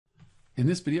In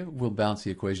this video, we'll balance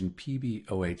the equation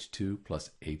PbOH2 plus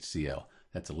HCl.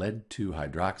 That's lead 2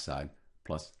 hydroxide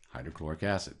plus hydrochloric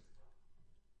acid.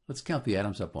 Let's count the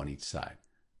atoms up on each side.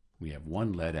 We have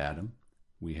one lead atom.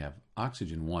 We have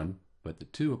oxygen 1, but the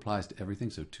 2 applies to everything,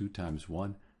 so 2 times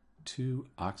 1, 2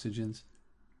 oxygens,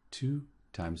 2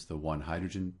 times the 1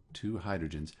 hydrogen, 2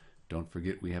 hydrogens. Don't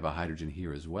forget we have a hydrogen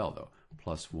here as well, though,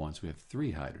 plus 1, so we have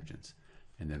 3 hydrogens,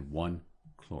 and then 1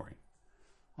 chlorine.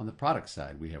 On the product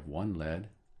side, we have 1 lead,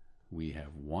 we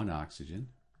have 1 oxygen,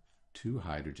 2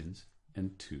 hydrogens,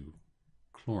 and 2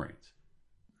 chlorines.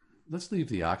 Let's leave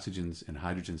the oxygens and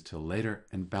hydrogens till later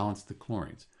and balance the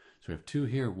chlorines. So we have 2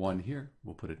 here, 1 here.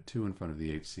 We'll put a 2 in front of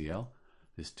the HCl.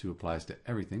 This 2 applies to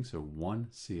everything, so 1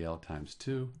 Cl times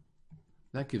 2.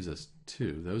 That gives us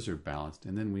 2. Those are balanced,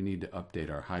 and then we need to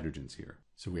update our hydrogens here.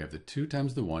 So we have the 2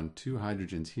 times the 1, 2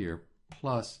 hydrogens here,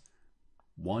 plus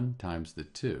 1 times the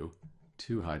 2,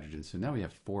 2 hydrogens. So now we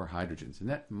have 4 hydrogens, and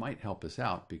that might help us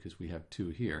out because we have 2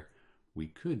 here. We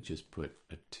could just put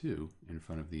a 2 in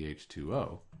front of the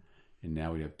H2O, and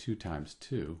now we have 2 times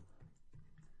 2.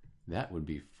 That would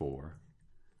be 4.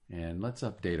 And let's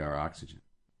update our oxygen.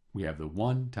 We have the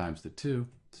 1 times the 2,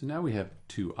 so now we have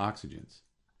 2 oxygens.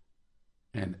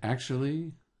 And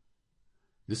actually,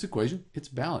 this equation, it's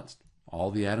balanced. All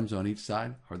the atoms on each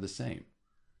side are the same.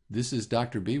 This is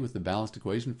Dr. B with the balanced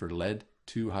equation for lead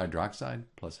 2 hydroxide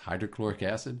plus hydrochloric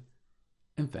acid,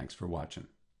 and thanks for watching.